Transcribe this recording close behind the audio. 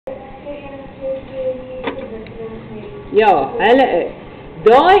Ja, hulle is.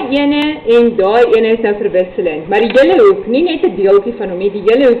 Daai ene en daai ene is nou verwisselend, maar die hele hoek, nie net 'n deeltjie van hom nie, die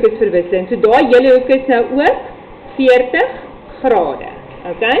hele hoek is verwisselend. So daai hele hoek is nou ook 40 grade.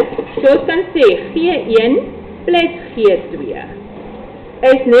 Okay? So ons kan sê G1 plus G2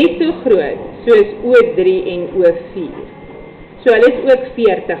 is net so groot soos O3 en O4. So hulle is ook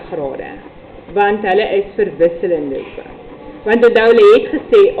 40 grade, want hulle is verwisselende hoeke. Want onthou hulle het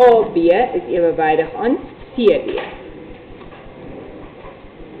gesê AB is ewewydig aan CD.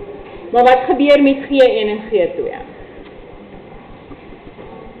 Maar wat gebeur met G1 en G2?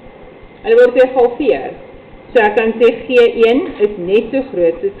 Hulle word weer gehalveer. So ek kan sê G1 is net so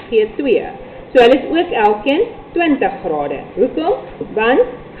groot soos G2. So hulle is ook elkeen 20 grade. Hoekom? Want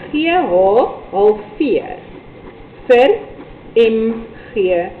GH halveer vir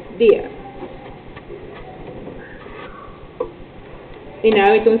MGD. En nou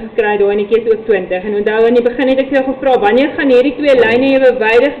het ons gekry daai netjie is ook 20. En onthou aan die begin het ek jou gevra, wanneer gaan hierdie twee lyne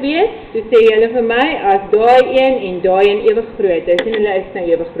ewewydig wees? So sê julle vir my, as daai een en daai een ewe groot is, en hulle is nou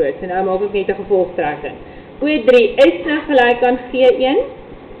ewe groot. So nou maak ek net 'n gevolgtrekking. O3 is nou gelyk aan G1.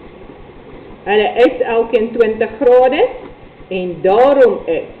 Hulle is elkeen 20 grade en daarom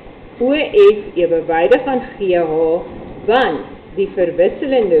is OF ewewydig aan GH, want die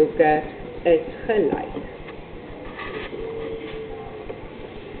verwisselende hoeke is gelyk.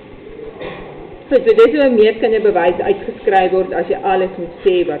 So dit is hoe 'n meetkunde-bewys uitgeskryf word as jy alles moet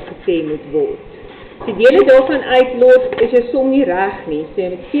sê wat gesê moet word. As jy dele daarvan uitlos, is jou som nie reg nie. So jy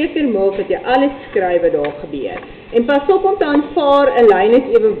moet seker maak dat jy alles skryf wat daar gebeur. En pas op om te aanvaar 'n lyn is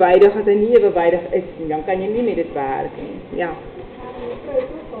ewewydig as hy nie ewewydig is nie, dan kan jy nie met dit werk nie. Ja.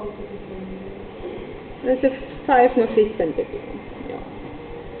 Dit is 5 nog 6 punte. Ja.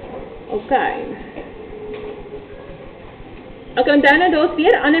 Okay. Ek kan dan daar's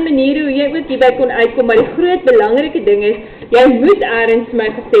weer ander maniere hoe jy ook hierby kon uitkom, maar die groot belangrike ding is, jy moet eers vir my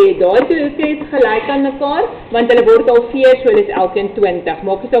gesê, daai twee hoeke is gelyk aan mekaar, want hulle word al 4, so hulle is elkeen 20.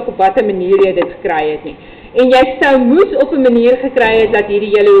 Maak nie saak op watter manier jy dit gekry het nie. En jy sou moes op 'n manier gekry het dat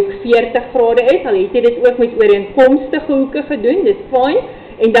hierdie hele hoek 40 grade is, al het jy dit ook met ooreenkomstige hoeke gedoen, dis fyn.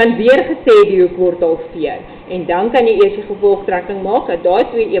 En dan weer gesê die hoek word al 4. En dan kan jy eers die gevolgtrekking maak dat daai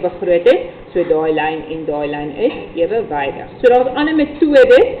twee ewe groot is, so daai lyn en daai lyn is ewewydig. So daar's ander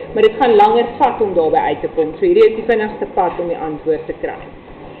metodes, maar dit gaan langer vat om daarby uit te kom. So hierdie is die vinnigste pad om die antwoord te kry.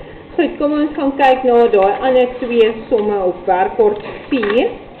 Goed, kom ons gaan kyk na daai ander twee somme op werkkaart 4.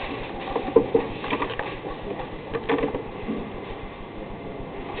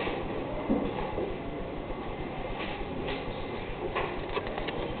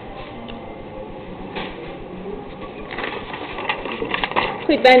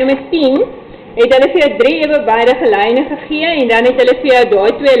 Goed, by nommer 10 het hulle vir jou 3 ewewydige lyne gegee en dan het hulle vir jou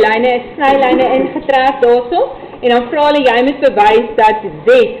daai twee lyne as snylyne ingetrek daarso en dan vra hulle jy moet bewys dat Z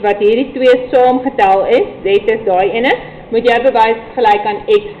wat hierdie twee saamgetel is, Z is daai ene, moet jy bewys gelyk aan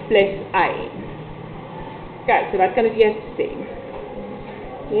X plus Y. Kyk, so wat kan ons eers sê?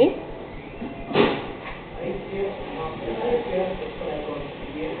 Nee?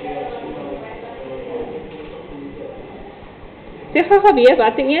 Sê gou weer,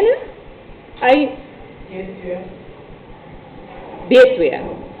 wat die ene? B2.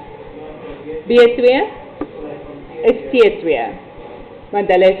 B2 is C2.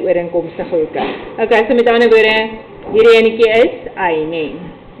 Want hulle is ooreenkomstige hoeke. Okay, so met ander woorde, hierdie enetjie is Y, nee.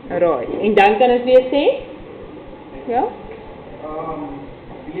 Right. En dan kan ons weer sê? Ja?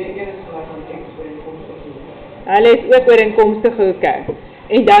 B1 is gelyk aan X ooreenkomstige hoeke. Hulle is ook ooreenkomstige hoeke.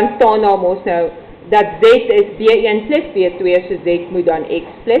 En dan staan daar mos nou dat Z is B1 plus B2, so Z moet dan X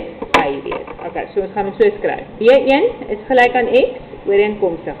plus Y wees. Okay, so ons gaan dit so skryf. B1 is gelyk aan X,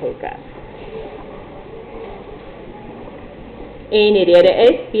 ooreenkomstige hoeke. En die rede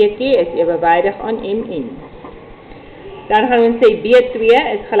is, PQ is ewewydig aan MN. Dan gaan ons sê B2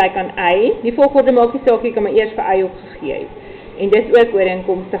 is gelyk aan Y. Die volgorde maak nie saak, jy kan maar eers vir Y opgegee het. En dis ook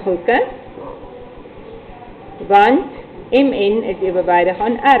ooreenkomstige hoeke. Want MN is ewewydig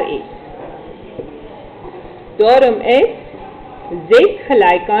aan RS. Daarom is Z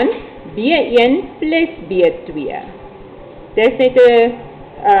gelyk aan B1 plus B2. Dis net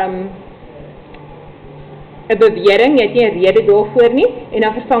 'n bewering, jy het nie 'n rede daarvoor nie, en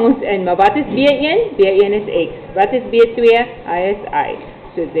dan vervang ons in. Maar wat is B1? B1 is X. Wat is B2? Y is Y.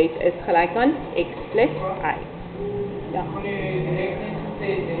 So Z is gelyk aan X plus Y. Ja.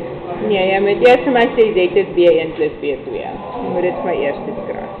 Nee, jy moet eers vir my sê Z is B1 plus B2. Jy moet dit vir my eers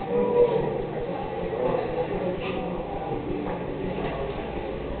skryf.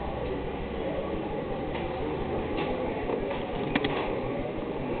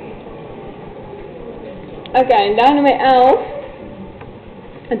 Okay, en dan nummer 11.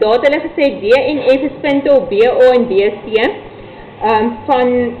 Daar het hulle gesê D en F is punte op BO en BC van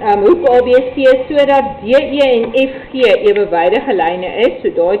hoek ABC sodat DE en FG ewewydige lyne is.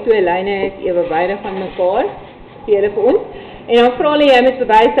 So daai twee lyne is ewewydig van mekaar. Sê hulle vir ons. En dan vra hulle jy moet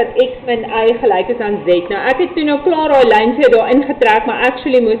bewys dat X min Y gelyk is aan Z. Nou ek het toe nou klaar daai lyn vir daar ingetrek, maar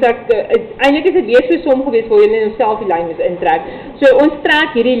actually moes ek eintlik is dit weer so som gewees waar julle nou self die lyn moet intrek. So ons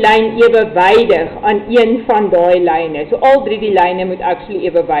trek hierdie lyn ewewydig aan een van daai lyne. So al drie die lyne moet actually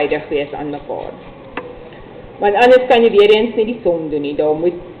ewewydig wees aan mekaar. Want anders kan jy weer eens nie die som doen nie. Daar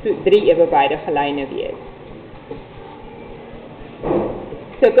moet drie ewewydige lyne wees.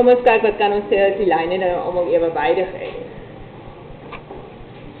 So kom ons kyk wat kan ons sê as die lyne nou almal ewewydig is.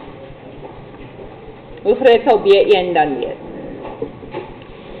 Hoe groot sal B1 dan wees?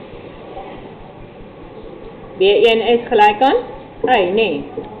 B1 is gelyk aan Y, nee,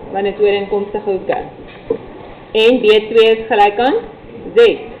 want dit is ooreenkomstige hoeke. En B2 is gelyk aan Z,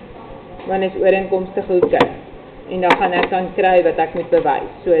 want dit is ooreenkomstige hoeke. En dan gaan ek kan kry wat ek moet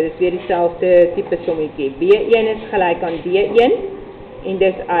bewys. So dit is weer dieselfde tipe sommetjie. B1 is gelyk aan D1 en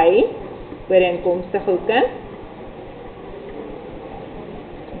dis Y, ooreenkomstige hoeke.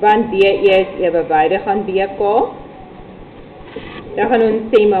 Want DE is ewewydig aan BK. Dan gaan ons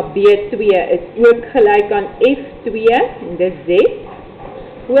sê maar B2 is ook gelyk aan F2 en dis Z.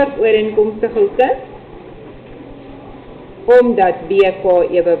 Ook ooreenkomstige hoeke. Omdat BK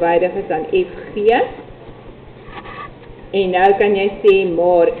ewewydig is aan FG. En nou kan jy sê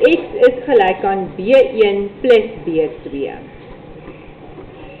maar X is gelyk aan B1 plus B2.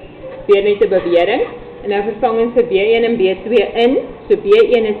 Weer net 'n bewering. En nou vervang ons vir B1 en B2 in. So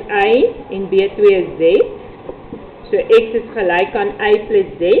B1 is Y en B2 is Z. So X is gelyk aan Y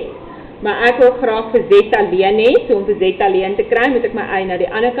plus Z. Maar ek wil graag vir Z alleen hê. So om vir Z alleen te kry, moet ek my Y na die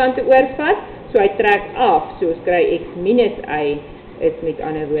ander kant te oorvat. So hy trek af. So ons kry X minus Y is met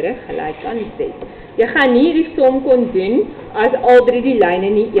ander woorde gelyk aan Z. Jy gaan nie die som kon doen as al drie die lyne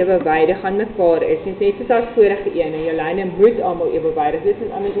nie ewewydig aan mekaar is. Net soos as vorige een, jou lyne moet almal ewewydig wees,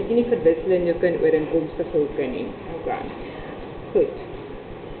 en anders is jy nie verwisselende hoeke en ooreenkomstige hoeke nie. Okay. Goed.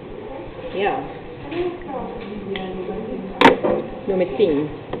 Ja. Nommer 10.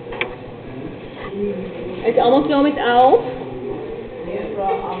 Is almal klaar met 11?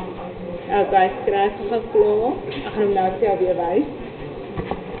 Okay, skryf gou klaar. Ek gaan hom nou self weer wys.